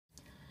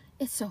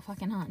It's so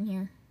fucking hot in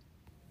here.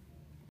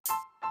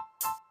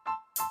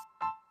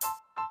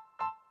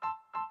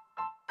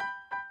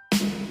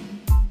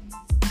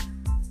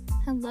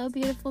 Hello,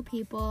 beautiful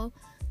people.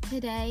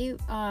 Today,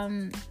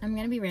 I'm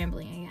gonna be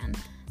rambling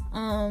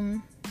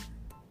again.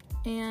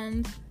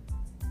 And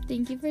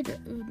thank you for,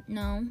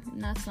 no,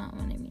 that's not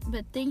what I mean.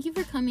 But thank you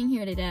for coming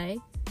here today.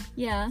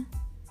 Yeah.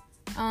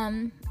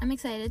 I'm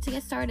excited to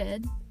get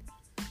started.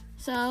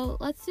 So,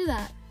 let's do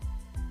that.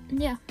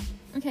 Yeah.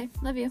 Okay,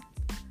 love you.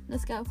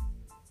 Let's go.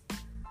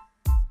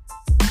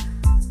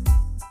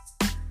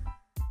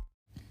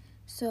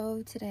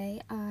 So,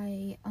 today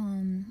I,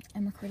 am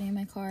recording in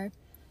my car.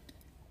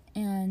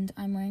 And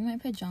I'm wearing my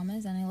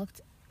pajamas, and I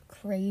looked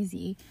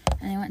crazy.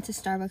 And I went to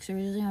Starbucks.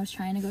 Originally, I was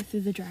trying to go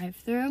through the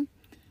drive-thru.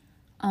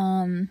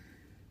 So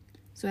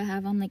I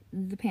have on, like,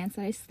 the pants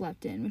that I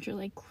slept in, which are,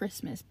 like,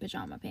 Christmas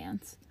pajama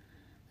pants.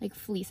 Like,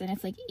 fleece. And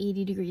it's, like,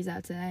 80 degrees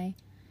out today.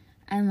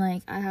 And,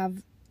 like, I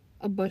have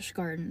a Busch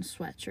Garden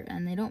sweatshirt,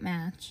 and they don't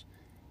match.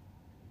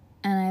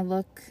 And I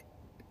look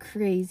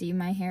crazy.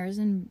 My hair is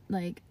in,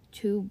 like,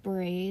 2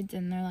 braids,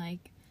 and they're,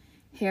 like,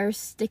 hair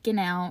sticking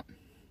out.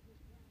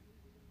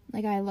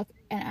 Like, I look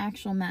an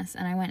actual mess,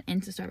 and I went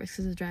into Starbucks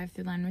because the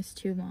drive-thru line was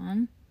too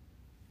long.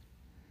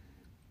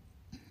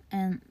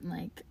 And,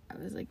 like, I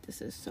was like,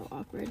 this is so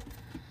awkward.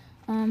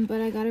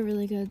 But I got a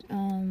really good,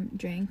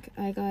 drink.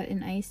 I got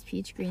an iced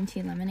peach green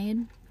tea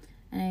lemonade,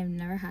 and I've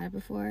never had it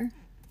before,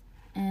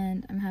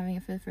 and I'm having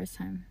it for the first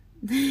time.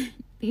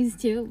 These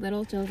 2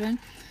 little children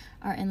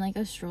are in, like,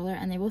 a stroller,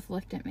 and they both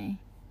looked at me.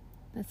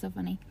 That's so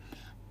funny.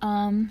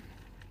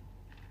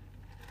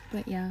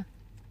 But, yeah.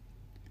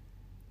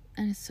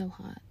 And it's so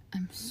hot.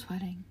 I'm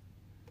sweating.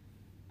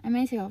 I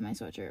might take off my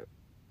sweatshirt,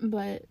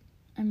 but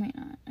I might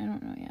not. I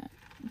don't know yet.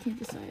 I can't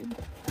decide.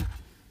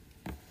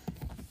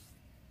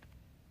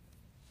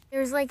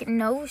 There's, like,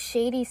 no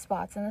shady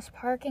spots in this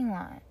parking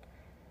lot.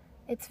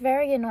 It's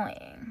very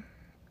annoying.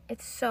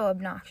 It's so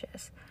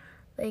obnoxious.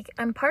 Like,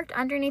 I'm parked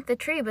underneath the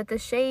tree, but the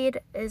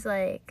shade is,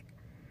 like,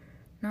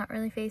 not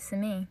really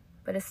facing me.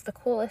 But it's the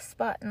coolest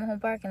spot in the whole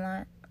parking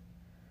lot.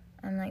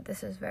 I'm like,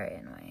 this is very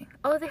annoying.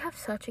 Oh, they have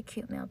such a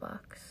cute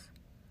mailbox.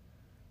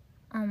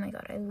 Oh my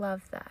god, I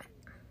love that.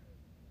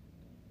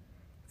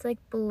 It's like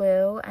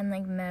blue and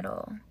like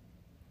metal.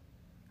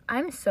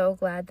 I'm so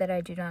glad that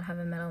I do not have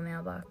a metal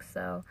mailbox,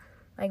 though.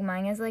 Like,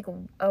 mine is like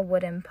a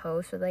wooden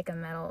post with like a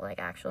metal, like,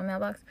 actual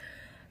mailbox.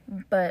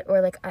 But,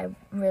 or like, I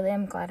really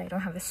am glad I don't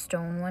have a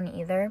stone one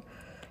either.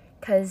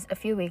 Because a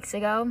few weeks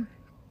ago,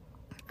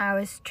 I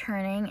was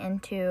turning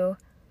into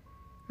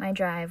my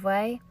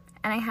driveway,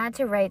 and I had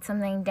to write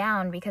something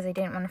down because I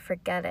didn't want to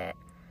forget it.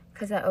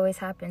 Because that always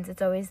happens.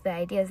 It's always the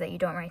ideas that you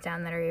don't write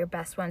down that are your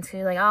best ones. Because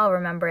you're like, I'll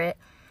remember it.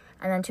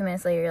 And then 2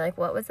 minutes later, you're like,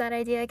 what was that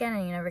idea again?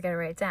 And you never get to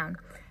write it down.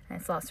 And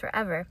it's lost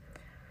forever.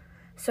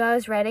 So I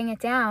was writing it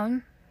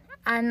down.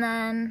 And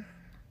then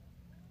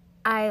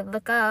I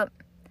look up.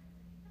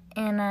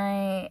 And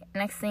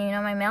next thing you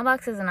know, my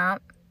mailbox isn't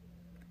up.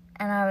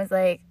 And I was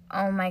like,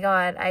 oh my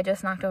god, I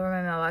just knocked over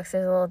my mailbox.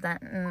 There's a little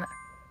dent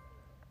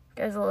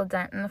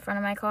in the front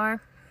of my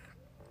car.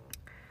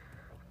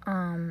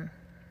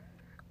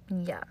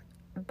 Yeah.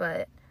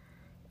 But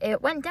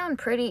it went down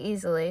pretty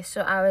easily.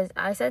 So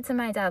I said to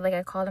my dad, like,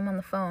 I called him on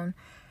the phone,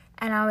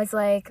 and I was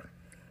like,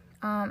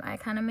 I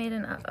kind of made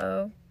an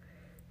uh-oh.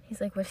 He's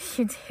like, what did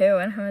you do?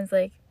 And I was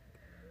like,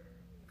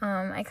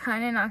 I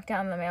kind of knocked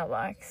down the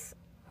mailbox.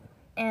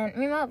 And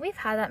meanwhile, we've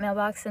had that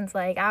mailbox since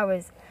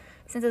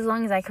as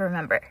long as I can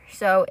remember.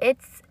 So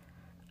it's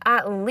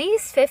at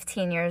least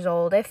 15 years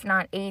old, if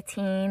not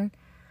 18.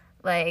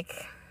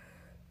 Like,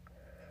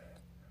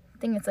 I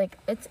think it's like,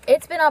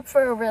 it's been up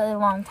for a really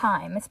long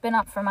time. It's been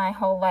up for my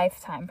whole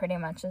lifetime, pretty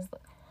much.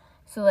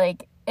 So,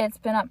 like, it's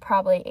been up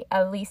probably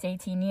at least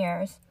 18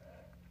 years.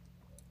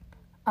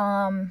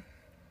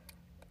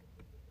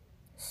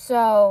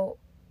 So,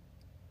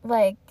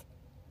 like,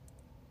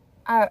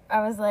 I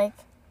was like,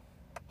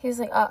 he was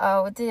like,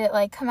 uh-oh, did it,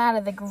 like, come out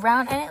of the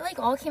ground? And it, like,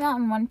 all came out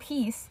in one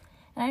piece.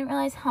 And I didn't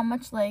realize how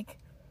much, like,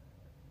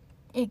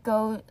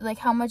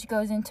 how much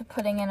goes into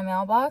putting in a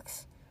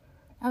mailbox.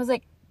 I was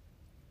like,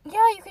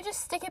 yeah, you could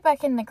just stick it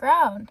back in the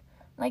ground.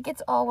 Like,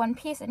 it's all one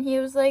piece. And he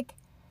was like,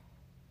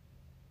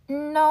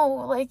 no,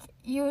 like,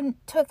 you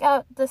took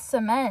out the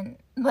cement.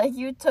 Like,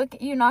 you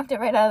knocked it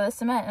right out of the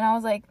cement. And I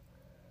was like,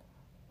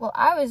 well,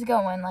 I was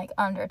going, like,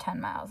 under 10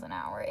 miles an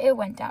hour. It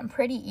went down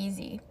pretty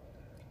easy.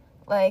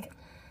 Like,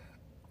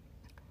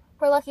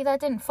 we're lucky that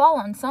didn't fall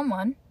on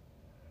someone.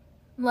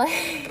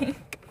 Like,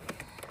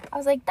 I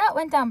was like, that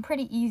went down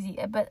pretty easy.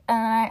 And then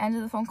I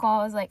ended the phone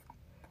call. I was like,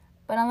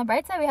 but on the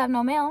bright side, we have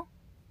no mail.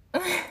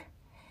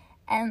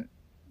 And,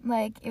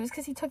 like, it was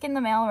because he took in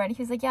the mail already.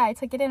 He was like, yeah, I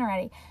took it in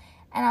already.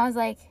 And I was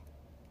like,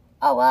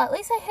 oh, well, at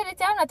least I hit it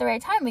down at the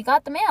right time. We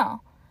got the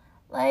mail.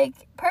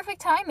 Like,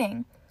 perfect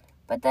timing.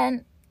 But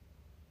then,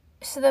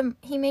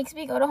 he makes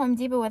me go to Home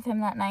Depot with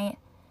him that night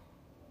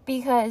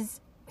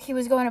because he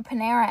was going to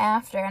Panera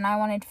after, and I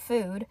wanted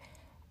food.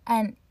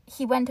 And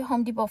he went to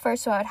Home Depot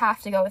first, so I would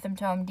have to go with him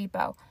to Home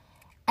Depot.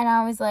 And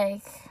I was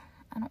like,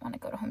 I don't want to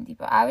go to Home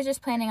Depot. I was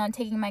just planning on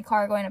taking my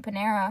car, going to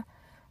Panera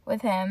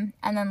with him,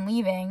 and then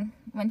leaving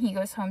when he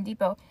goes to Home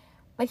Depot.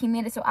 But he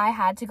made it so I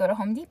had to go to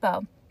Home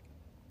Depot.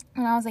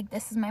 And I was like,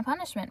 this is my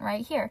punishment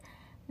right here.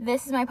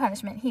 This is my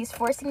punishment. He's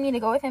forcing me to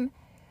go with him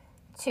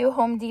to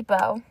Home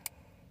Depot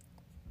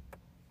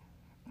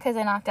because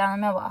I knocked down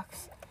the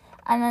mailbox.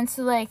 And then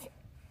so, like,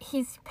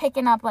 he's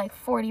picking up, like,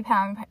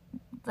 40-pound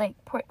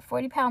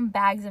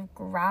bags of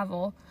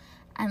gravel.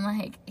 And,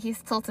 like,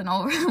 he's tilting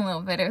over a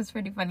little bit. It was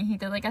pretty funny. He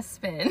did, like, a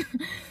spin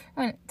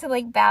to,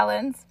 like,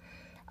 balance.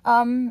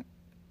 And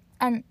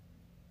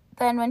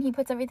then when he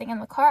puts everything in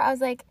the car, I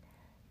was like,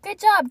 good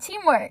job,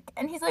 teamwork.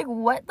 And he's like,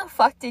 what the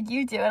fuck did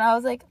you do? And I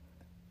was like,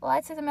 well,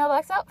 I took the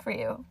mailbox out for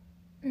you.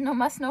 No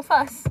muss, no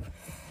fuss.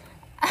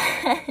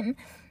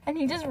 And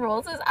he just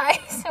rolled his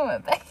eyes and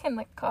went back in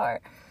the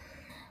car.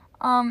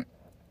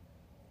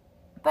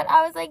 But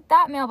I was like,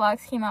 that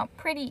mailbox came out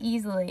pretty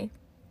easily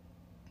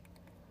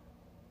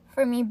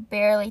for me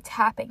barely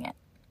tapping it.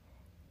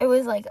 It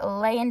was like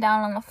laying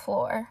down on the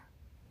floor.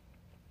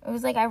 It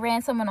was like I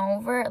ran someone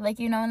over, like,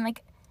 you know, in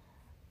like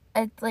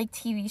a like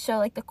TV show,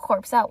 like the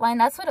corpse outline.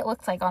 That's what it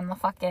looks like on the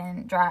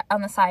fucking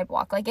on the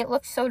sidewalk. Like, it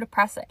looked so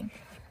depressing.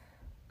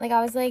 Like,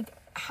 I was like,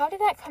 how did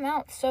that come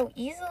out so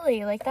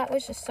easily? Like, that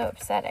was just so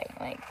upsetting.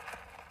 Like,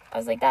 I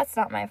was like, that's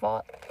not my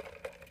fault.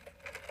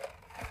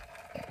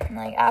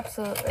 Like,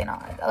 absolutely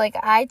not. Like,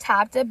 I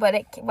tapped it, but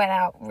it went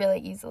out really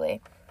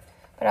easily.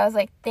 But I was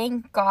like,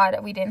 thank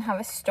God we didn't have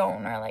a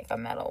stone or, like, a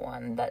metal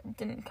one that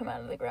didn't come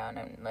out of the ground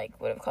and, like,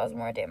 would have caused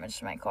more damage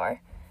to my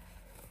car.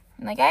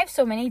 And, like, I have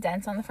so many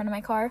dents on the front of my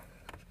car.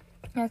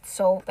 It's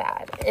so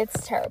bad.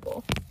 It's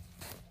terrible.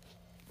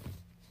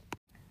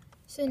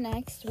 So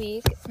next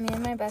week, me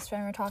and my best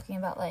friend were talking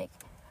about, like,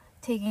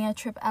 taking a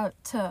trip out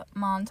to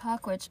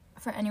Montauk, which,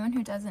 for anyone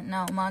who doesn't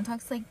know,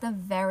 Montauk's, like, the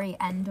very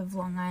end of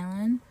Long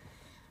Island.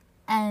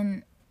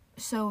 And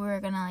so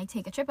we're gonna, like,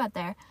 take a trip out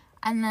there.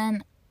 And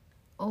then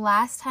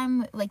last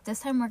time, like,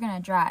 this time we're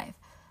gonna drive.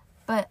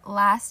 But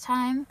last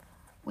time,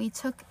 we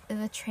took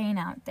the train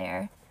out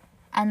there.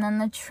 And then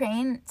the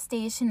train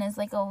station is,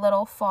 like, a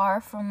little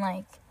far from,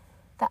 like,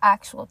 the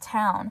actual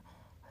town.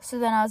 So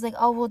then I was like,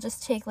 oh, we'll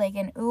just take, like,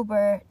 an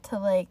Uber to,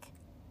 like,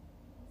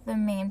 the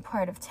main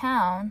part of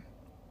town.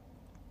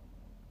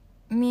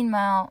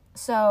 Meanwhile,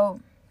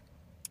 so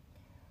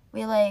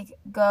we, like,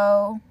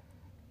 go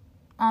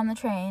on the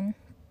train.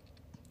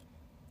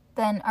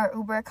 Then our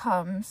Uber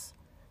comes.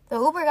 The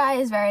Uber guy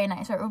is very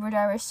nice. Our Uber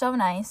driver is so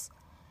nice.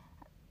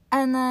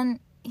 And then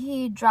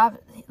he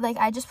dropped, like,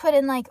 I just put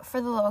in, like,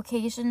 for the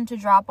location to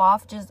drop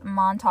off, just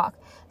Montauk.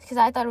 Because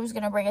I thought it was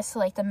going to bring us to,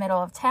 like, the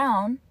middle of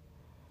town.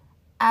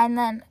 And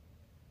then,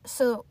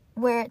 so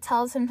where it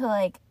tells him to,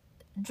 like,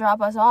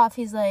 drop us off,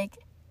 he's like,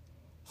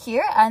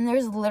 here? And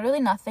there's literally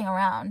nothing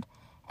around.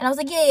 And I was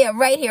like, yeah,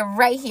 right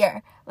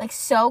here. Like,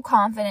 so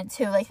confident,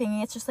 too. Like,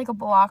 thinking it's just, like, a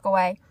block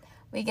away.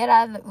 We get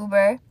out of the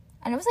Uber.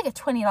 And it was like a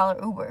 $20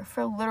 Uber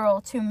for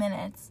literal 2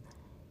 minutes.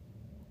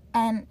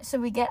 And so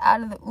we get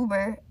out of the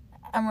Uber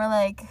and we're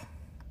like,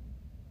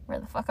 where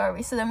the fuck are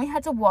we? So then we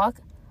had to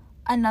walk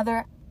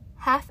another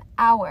half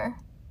hour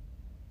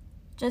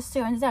just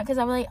to into town. Because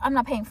I'm like, I'm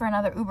not paying for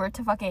another Uber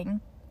to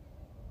fucking,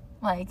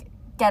 like,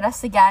 get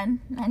us again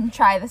and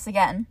try this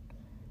again.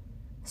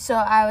 So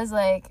I was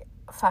like,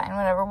 fine,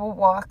 whatever, we'll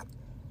walk.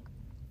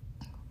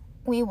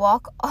 We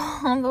walk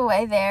all the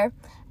way there.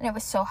 And it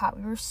was so hot.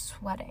 We were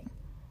sweating.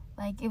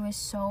 Like, it was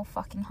so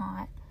fucking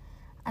hot.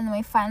 And then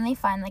we finally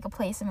find, like, a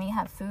place and we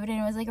have food. And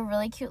it was, like, a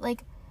really cute,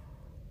 like,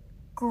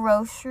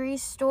 grocery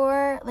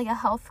store. Like, a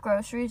health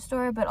grocery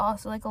store. But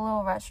also, like, a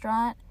little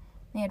restaurant.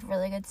 They had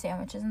really good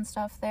sandwiches and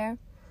stuff there.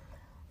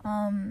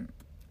 So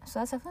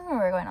that's definitely where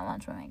we're going to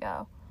lunch when we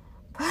go.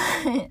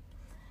 But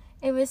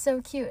it was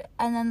so cute.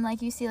 And then,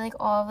 like, you see, like,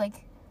 all of,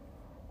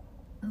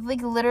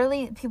 like,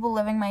 literally people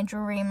living my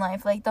dream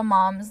life. Like, the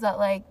moms that,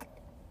 like,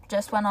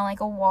 just went on,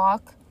 like, a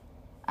walk.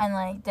 And,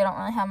 like, they don't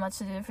really have much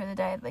to do for the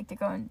day. Like, they're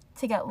going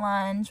to get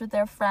lunch with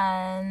their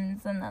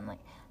friends. And then,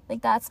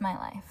 like, that's my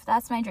life.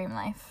 That's my dream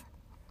life.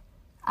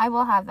 I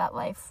will have that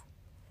life.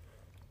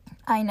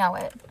 I know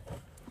it.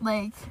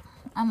 Like,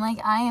 I'm like,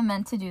 I am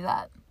meant to do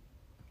that.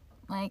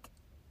 Like,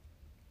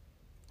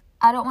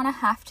 I don't want to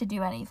have to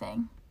do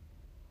anything.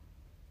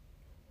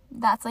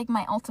 That's, like,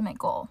 my ultimate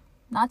goal.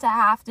 Not to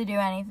have to do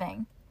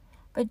anything.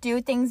 But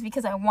do things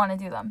because I want to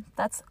do them.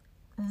 That's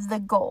the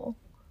goal.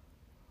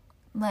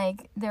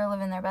 Like, they're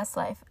living their best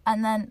life.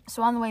 And then,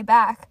 so on the way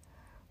back,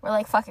 we're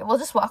like, fuck it, we'll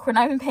just walk. We're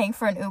not even paying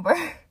for an Uber.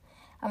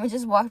 And we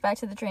just walked back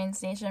to the train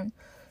station.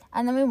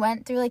 And then we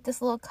went through, like,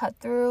 this little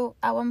cut-through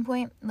at one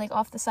point, like,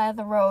 off the side of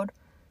the road.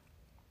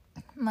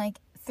 Like,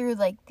 through,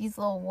 like, these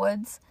little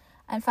woods.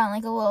 And found,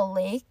 like, a little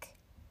lake.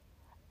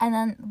 And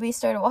then we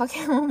started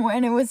walking more,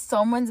 and it was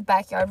someone's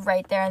backyard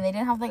right there. And they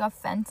didn't have, like, a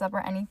fence up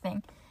or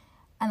anything.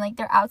 And, like,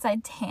 they're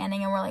outside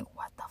tanning, and we're like,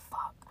 what the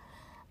fuck?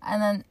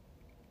 And then,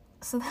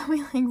 so then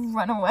we, like,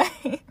 run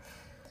away.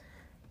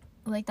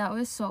 Like, that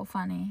was so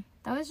funny.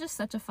 That was just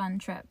such a fun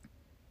trip.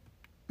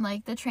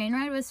 Like, the train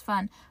ride was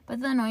fun. But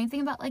the annoying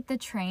thing about, like, the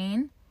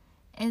train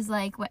is,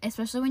 like,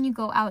 especially when you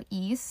go out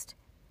east,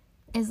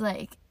 is,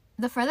 like,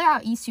 the further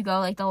out east you go,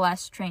 like, the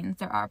less trains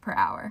there are per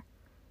hour.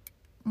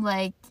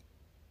 Like,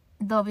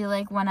 there'll be,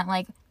 like, one at,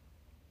 like,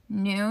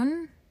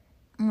 noon,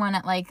 one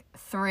at, like,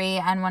 3,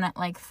 and one at,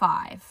 like,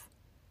 5.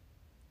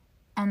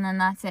 And then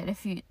that's it.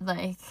 If you,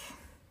 like,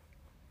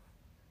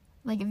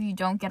 if you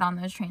don't get on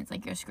those trains,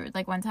 like, you're screwed.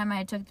 Like, one time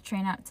I took the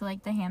train out to,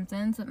 like, the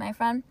Hamptons with my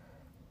friend,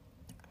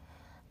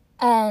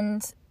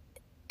 and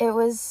it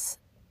was,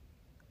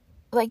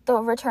 like, the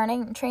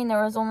returning train,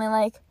 there was only,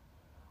 like,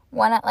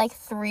 one at, like,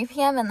 3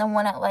 p.m. and then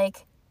one at,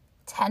 like,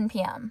 10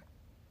 p.m.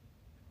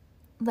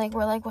 Like,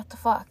 we're like, what the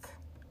fuck?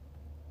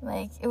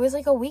 Like, it was,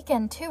 like, a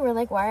weekend, too. We're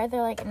like, why are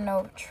there, like,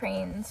 no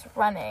trains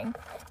running?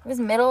 It was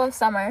middle of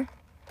summer.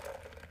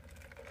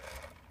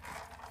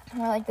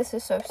 And we're like, this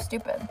is so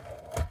stupid.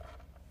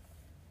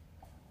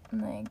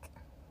 Like,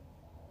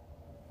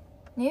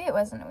 maybe it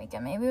wasn't a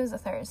weekend. Maybe it was a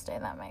Thursday.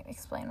 That might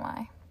explain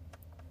why.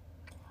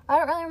 I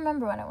don't really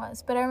remember when it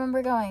was, but I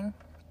remember going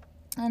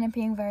and it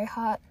being very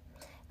hot.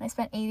 And I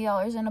spent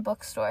 $80 in a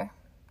bookstore.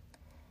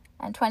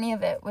 And 20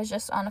 of it was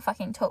just on a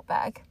fucking tote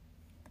bag.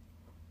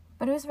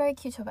 But it was a very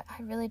cute tote bag.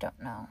 I really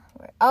don't know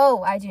where.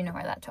 Oh, I do know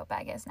where that tote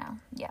bag is now.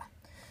 Yeah.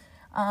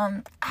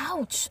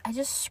 Ouch. I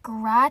just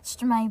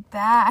scratched my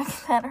back.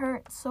 That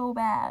hurt so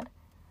bad.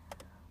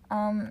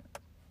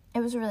 It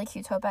was a really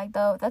cute tote bag,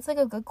 though. That's, like,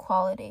 a good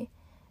quality.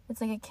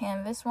 It's, like, a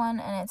canvas one,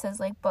 and it says,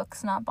 like,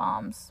 books, not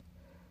bombs.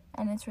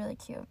 And it's really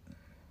cute.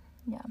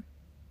 Yeah.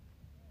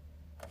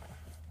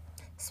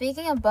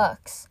 Speaking of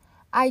books,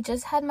 I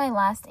just had my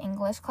last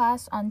English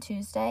class on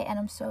Tuesday, and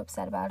I'm so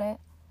upset about it.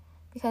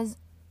 Because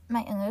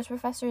my English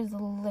professor is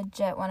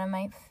legit one of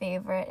my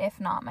favorite, if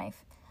not my,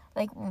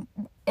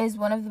 is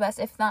one of the best,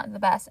 if not the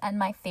best, and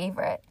my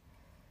favorite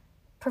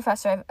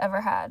professor I've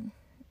ever had.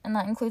 And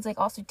that includes, like,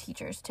 also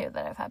teachers, too,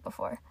 that I've had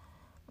before.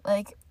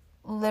 Like,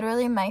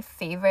 literally my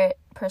favorite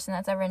person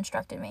that's ever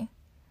instructed me.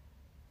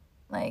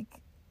 Like,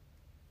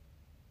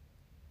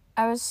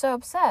 I was so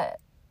upset.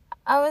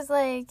 I was,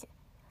 like,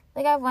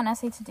 I have one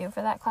essay to do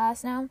for that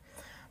class now.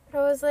 But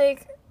I was,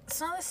 like, it's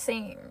not the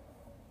same.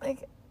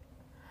 Like,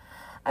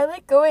 I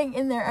like going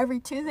in there every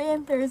Tuesday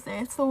and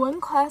Thursday. It's the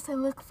one class I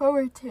look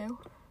forward to.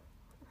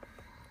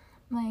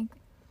 Like,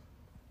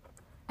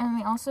 and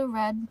we also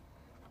read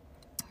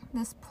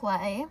this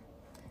play.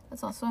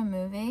 It's also a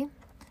movie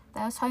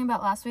that I was talking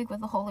about last week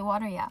with the holy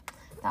water. Yeah,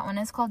 that one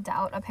is called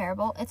Doubt, a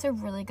Parable. It's a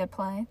really good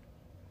play.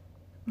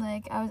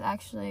 Like, I was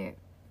actually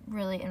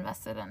really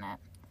invested in it.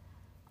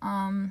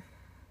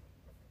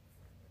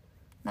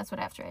 That's what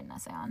I have to write an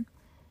essay on.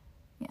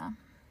 Yeah,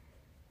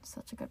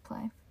 such a good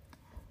play.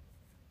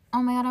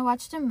 Oh my god, I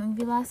watched a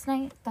movie last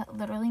night that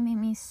literally made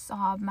me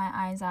sob my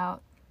eyes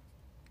out.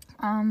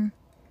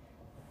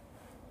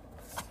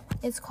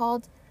 It's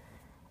called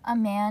A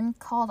Man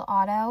Called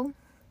Otto.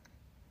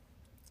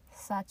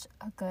 Such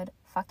a good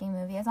fucking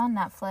movie. It's on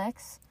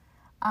Netflix.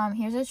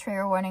 Here's a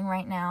trigger warning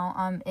right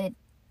now. It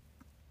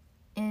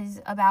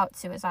is about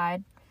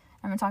suicide.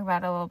 I'm gonna talk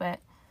about it a little bit.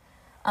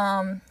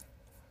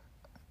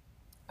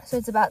 So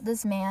it's about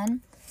this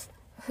man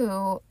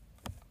who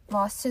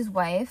lost his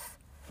wife,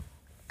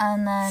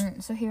 and then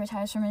so he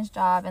retires from his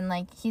job, and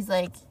like he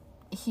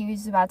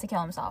was about to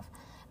kill himself,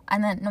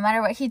 and then no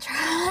matter what he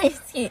tries,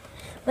 he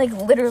like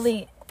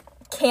literally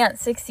can't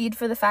succeed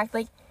for the fact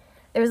like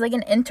there was like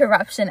an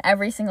interruption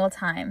every single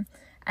time,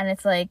 and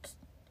it's like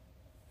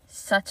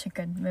such a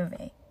good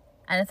movie,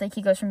 and it's like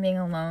he goes from being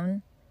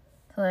alone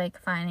to like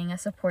finding a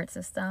support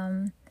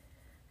system.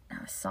 And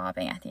I was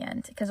sobbing at the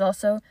end because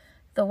also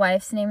the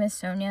wife's name is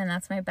Sonia, and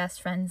that's my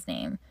best friend's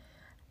name.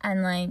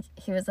 And, like,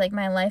 he was like,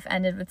 my life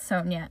ended with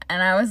Sonia.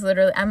 And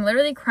I'm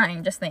literally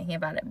crying just thinking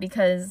about it.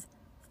 Because,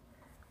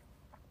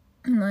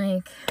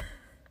 like,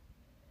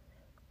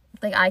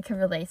 I could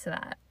relate to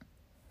that.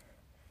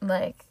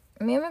 Like,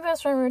 me and my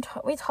best friend,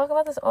 we talk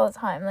about this all the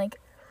time. Like,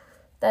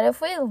 that if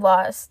we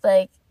lost,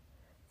 like,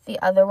 the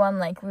other one,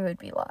 like, we would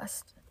be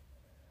lost.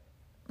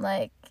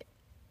 Like,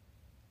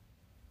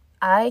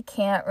 I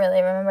can't really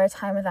remember a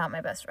time without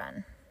my best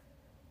friend.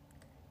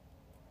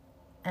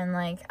 And,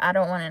 like, I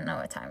don't want to know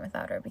a time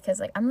without her because,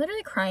 like, I'm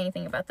literally crying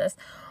thinking about this.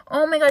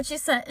 Oh, my God, she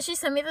sent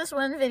me this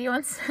one video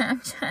on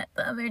Snapchat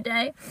the other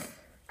day.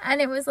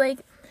 And it was, like,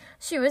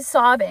 she was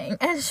sobbing.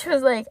 And she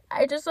was, like,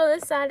 I just saw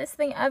the saddest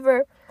thing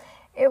ever.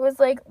 It was,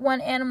 like,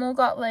 one animal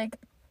got, like,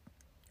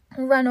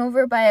 run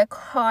over by a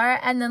car.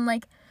 And then,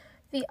 like,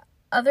 the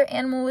other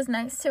animal was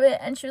next to it.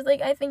 And she was,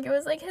 like, I think it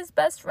was, like, his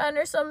best friend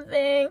or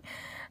something.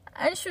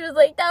 And she was,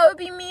 like, that would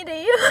be me to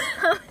you.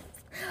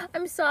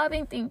 I'm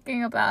sobbing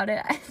thinking about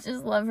it. I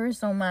just love her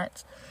so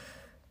much.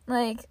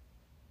 Like,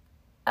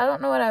 I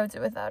don't know what I would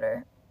do without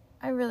her.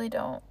 I really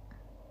don't.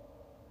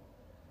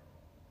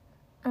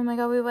 Oh my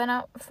god, we went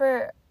out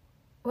for...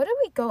 What did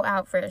we go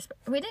out for?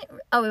 We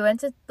went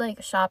to,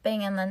 like,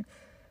 shopping and then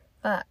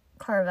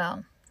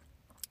Carvel.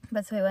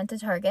 But so we went to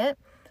Target.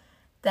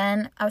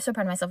 Then, I was so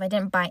proud of myself. I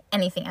didn't buy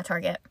anything at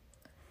Target.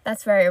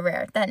 That's very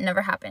rare. That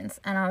never happens.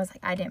 And I was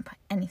like, I didn't buy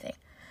anything.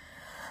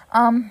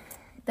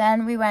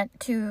 Then we went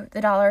to the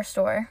dollar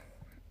store,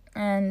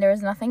 and there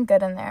was nothing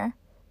good in there.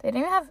 They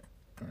didn't even have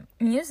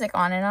music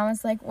on, and I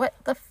was like, what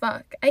the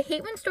fuck? I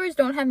hate when stores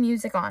don't have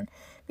music on,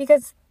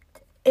 because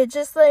it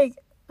just, like,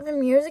 the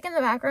music in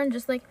the background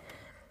just, like,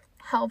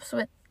 helps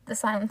with the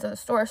silence of the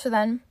store. So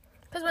then,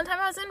 because one time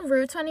I was in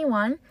Rue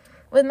 21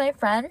 with my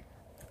friend,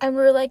 and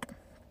we were, like,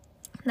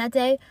 that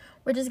day,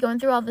 we're just going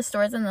through all the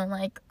stores and then,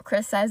 like,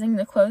 criticizing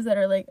the clothes that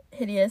are, like,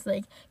 hideous,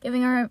 like,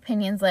 giving our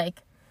opinions,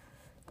 like,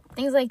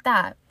 things like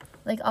that.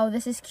 Like, oh,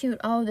 this is cute.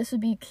 Oh, this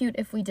would be cute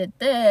if we did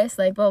this.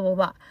 Like, blah, blah,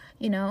 blah.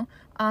 You know?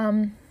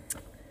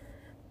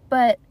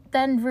 But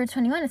then Rue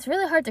 21, it's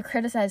really hard to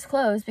criticize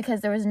clothes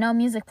because there was no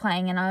music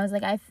playing. And I was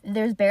like,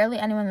 there's barely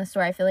anyone in the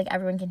store. I feel like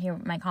everyone can hear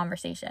my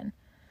conversation.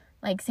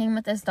 Like, same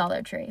with this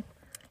Dollar Tree.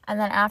 And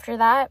then after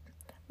that,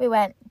 we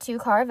went to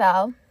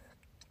Carvel.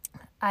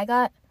 I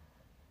got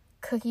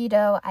cookie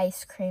dough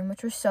ice cream,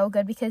 which was so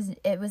good because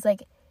it was,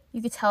 like,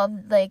 you could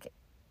tell, like,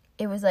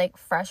 it was, like,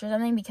 fresh or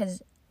something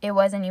because it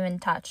wasn't even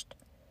touched.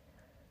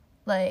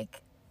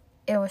 Like,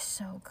 it was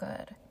so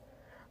good.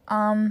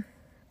 And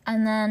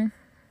then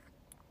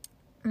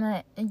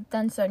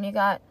Sonia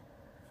got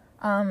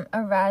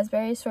a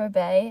raspberry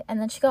sorbet, and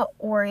then she got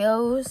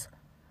Oreos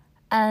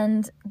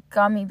and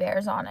gummy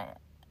bears on it.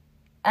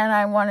 And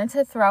I wanted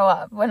to throw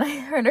up when I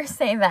heard her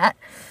say that.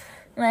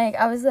 Like,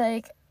 I was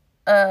like,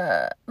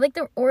 like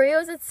the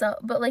Oreos itself,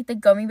 but like the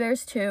gummy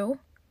bears too.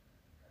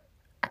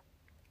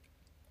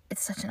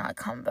 It's such an odd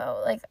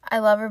combo. Like, I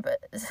love her, but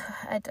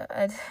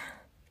I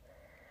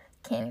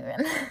can't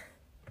even.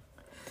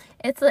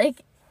 It's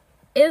like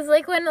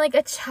when, like,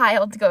 a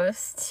child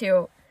goes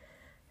to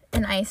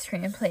an ice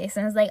cream place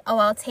and is like, oh,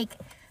 I'll take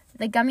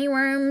the gummy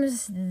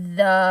worms,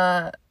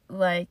 what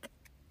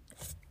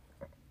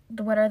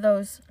are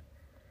those?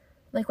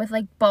 Like, with,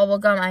 like,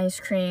 bubblegum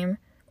ice cream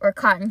or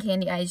cotton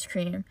candy ice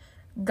cream,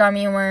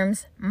 gummy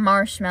worms,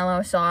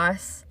 marshmallow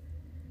sauce,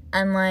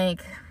 and,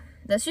 like,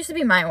 this used to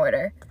be my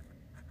order.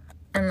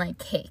 And, like,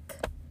 cake.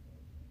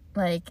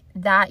 Like,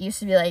 that used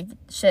to be, like,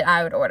 shit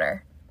I would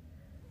order.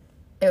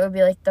 It would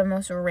be, like, the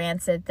most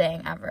rancid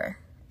thing ever.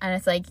 And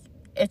it's, like,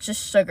 it's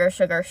just sugar,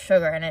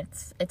 and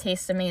it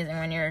tastes amazing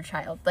when you're a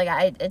child. Like,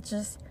 it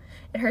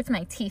hurts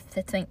my teeth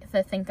to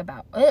think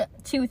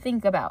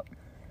about.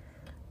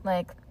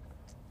 Like,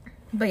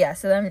 but yeah,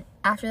 so then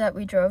after that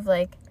we drove,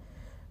 like,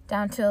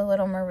 down to a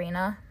little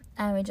marina,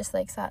 and we just,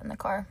 like, sat in the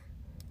car.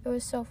 It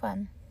was so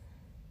fun.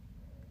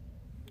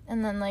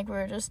 And then, like,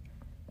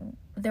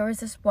 there was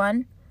this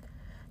one,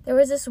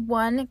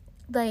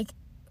 like,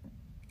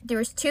 there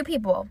was two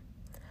people,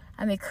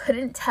 and we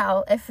couldn't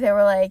tell if they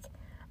were, like,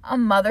 a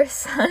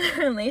mother-son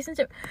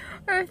relationship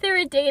or if they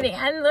were dating.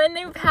 And when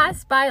they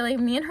passed by, like,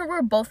 me and her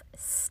were both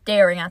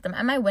staring at them,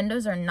 and my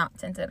windows are not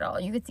tinted at all.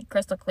 You could see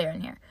crystal clear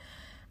in here.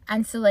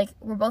 And so, like,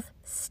 we're both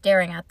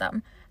staring at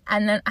them.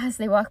 And then as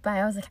they walked by,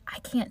 I was like, I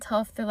can't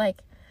tell if they're,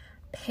 like,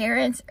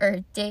 parents or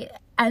date.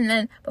 And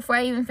then before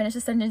I even finished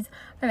the sentence,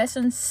 my best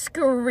friend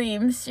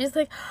screams. She's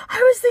like, I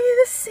was thinking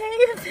the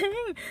same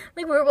thing.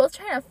 Like, we were both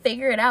trying to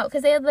figure it out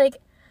because they had, like,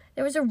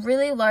 there was a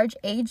really large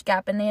age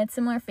gap and they had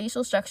similar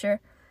facial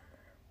structure.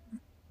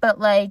 But,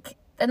 like,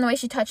 then the way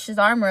she touched his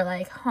arm, we're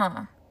like,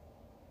 huh.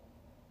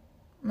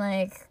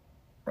 Like,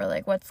 we're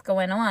like, what's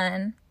going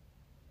on?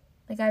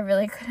 Like, I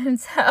really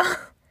couldn't tell.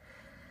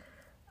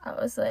 I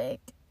was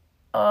like,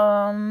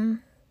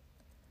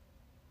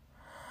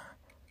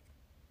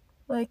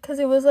 like, because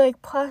it was,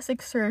 like,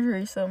 plastic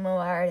surgery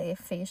similarity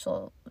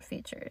facial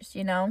features,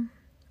 you know?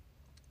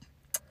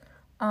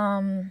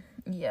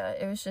 Yeah,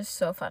 it was just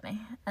so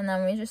funny. And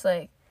then we just,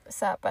 like,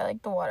 sat by,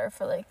 like, the water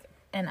for, like,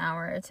 an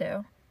hour or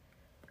two.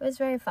 It was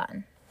very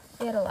fun.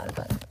 We had a lot of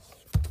fun.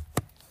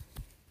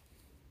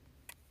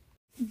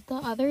 The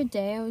other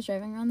day, I was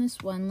driving around this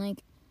one,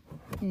 like,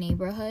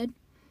 neighborhood,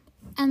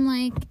 and,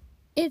 like,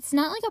 it's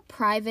not, like, a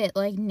private,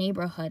 like,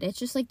 neighborhood. It's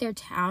just, like, their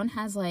town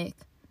has, like,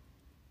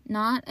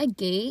 not a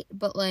gate,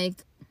 but,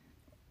 like,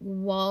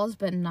 walls,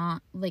 but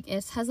not, like,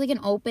 it has, like, an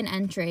open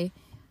entry,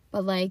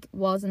 but, like,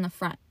 walls in the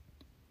front,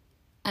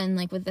 and,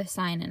 like, with the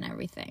sign and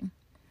everything.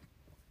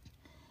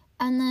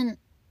 And then,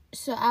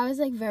 so I was,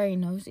 like, very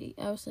nosy.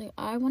 I was like,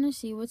 I want to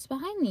see what's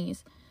behind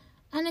these.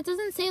 And it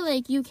doesn't say,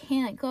 like, you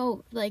can't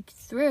go, like,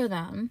 through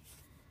them.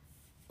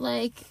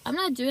 Like, I'm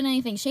not doing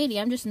anything shady.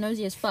 I'm just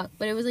nosy as fuck.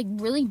 But it was, like,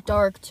 really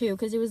dark, too,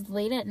 because it was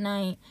late at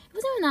night. It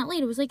wasn't even that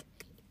late. It was, like,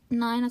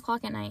 9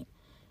 o'clock at night.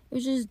 It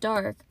was just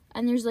dark.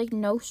 And there's, like,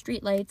 no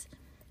street lights.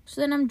 So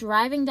then I'm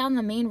driving down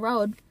the main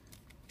road.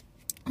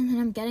 And then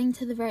I'm getting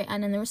to the very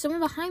end. And there was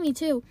someone behind me,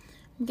 too.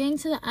 I'm getting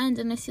to the end,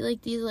 and I see,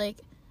 like, these, like,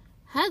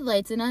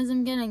 headlights. And as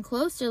I'm getting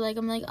closer, like,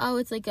 I'm like, oh,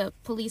 it's, like, a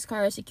police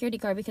car or a security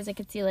car. Because I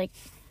could see, like,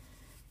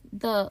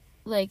 the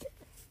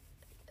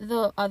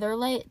other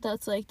light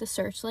that's, like, the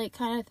searchlight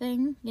kind of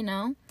thing, you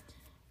know?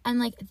 And,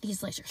 like,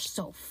 these lights are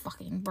so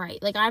fucking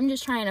bright. Like, I'm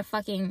just trying to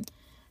fucking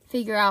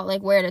figure out,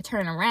 like, where to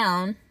turn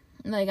around.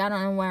 Like, I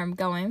don't know where I'm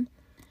going.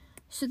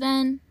 So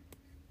then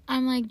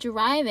I'm, like,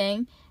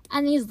 driving,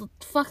 and these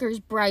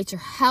fuckers' brights are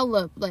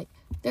hella, like,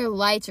 their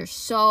lights are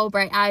so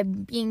bright.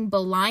 I'm being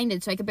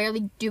blinded, so I could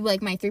barely do,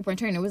 like, my 3-point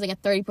turn. It was, like, a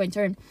 30-point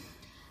turn.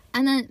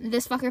 And then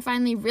this fucker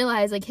finally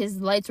realized, like, his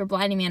lights were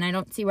blinding me and I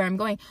don't see where I'm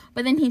going.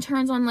 But then he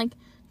turns on, like,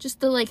 just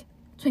the, like,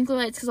 twinkle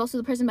lights, because also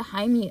the person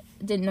behind me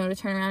didn't know to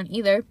turn around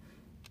either.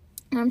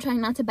 And I'm trying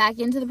not to back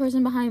into the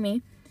person behind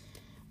me.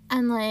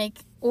 And, like,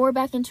 or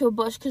back into a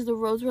bush, because the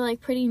roads were,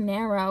 like, pretty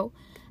narrow.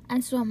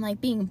 And so I'm,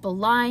 like, being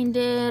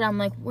blinded. I'm,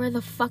 like, where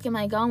the fuck am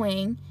I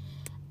going?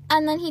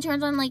 And then he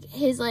turns on, like,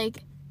 his,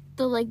 like,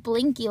 the, like,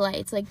 blinky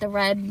lights, like, the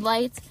red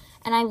lights.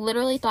 And I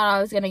literally thought I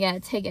was gonna get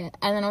a ticket.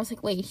 And then I was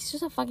like, wait, he's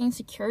just a fucking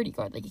security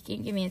guard. Like, he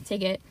can't give me a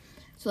ticket.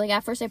 So, like,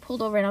 at first I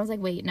pulled over and I was like,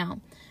 wait,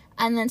 no.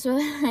 And then so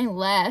then I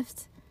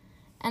left.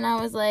 And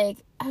I was like,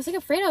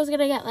 afraid I was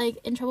gonna get, like,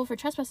 in trouble for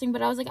trespassing.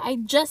 But I was like, I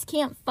just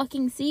can't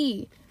fucking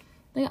see.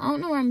 Like, I don't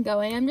know where I'm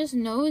going. I'm just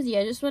nosy.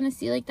 I just want to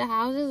see, like, the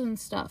houses and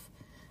stuff.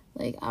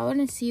 Like, I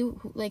want to see,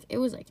 like, it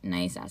was, like,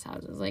 nice-ass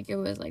houses. Like, it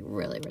was, like,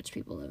 really rich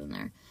people living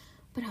there.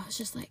 But I was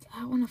just like,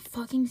 I want to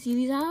fucking see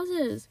these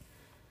houses.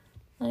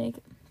 Like,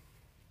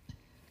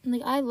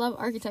 I love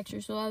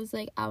architecture, so I was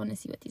like, I want to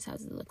see what these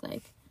houses look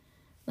like.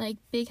 Like,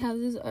 big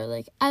houses are,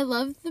 like, I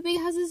love the big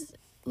houses.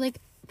 Like,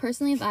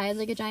 personally, if I had,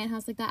 like, a giant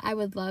house like that, I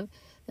would love,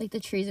 like, the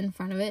trees in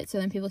front of it, so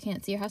then people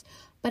can't see your house.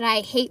 But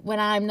I hate when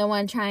I'm the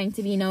one trying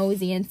to be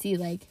nosy and see,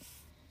 like,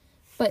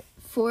 but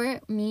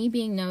for me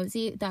being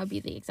nosy, that would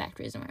be the exact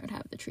reason why I would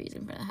have the trees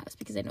in front of the house,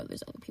 because I know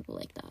there's other people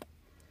like that.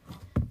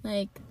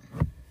 Like,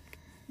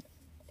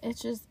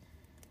 it's just,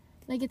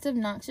 like, it's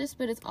obnoxious,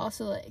 but it's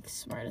also, like,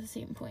 smart at the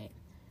same point.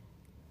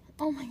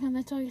 Oh my god,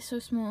 that dog is so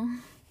small.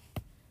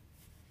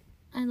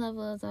 I love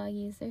little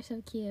doggies. They're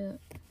so cute.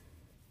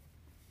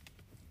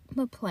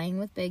 But playing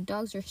with big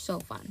dogs are so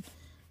fun.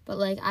 But,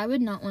 like, I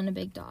would not want a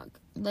big dog.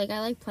 Like,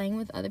 I like playing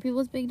with other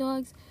people's big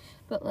dogs.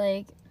 But,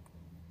 like,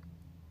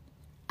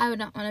 I would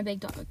not want a big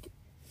dog.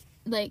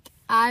 Like,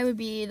 I would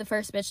be the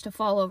first bitch to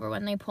fall over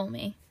when they pull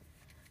me.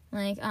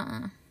 Like,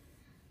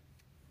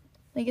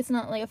 Like, it's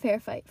not, like, a fair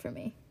fight for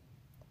me.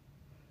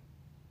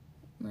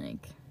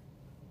 Like,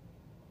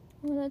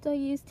 oh, that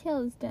doggy's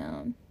tail is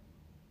down.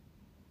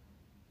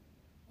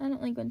 I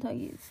don't like when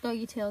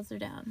doggy tails are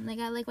down. Like,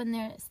 I like when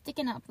they're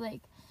sticking up, like,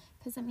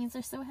 because that means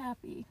they're so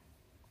happy.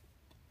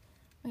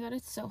 Oh my god,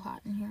 it's so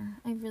hot in here.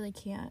 I really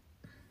can't.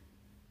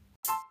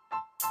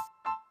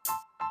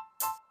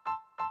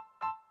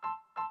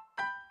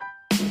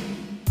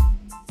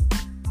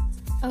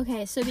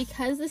 Okay, so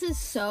because it's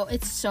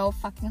so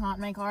fucking hot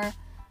in my car,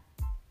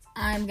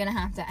 I'm gonna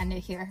have to end it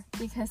here.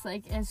 Because,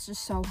 like, it's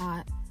just so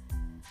hot.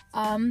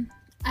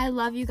 I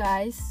love you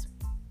guys.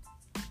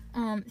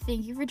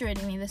 Thank you for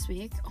joining me this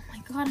week. Oh my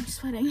god, I'm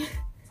sweating.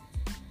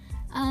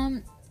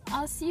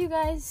 I'll see you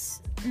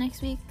guys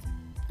next week.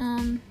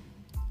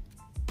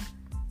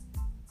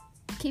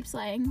 Keep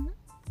slaying.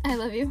 I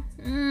love you.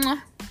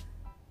 Mwah.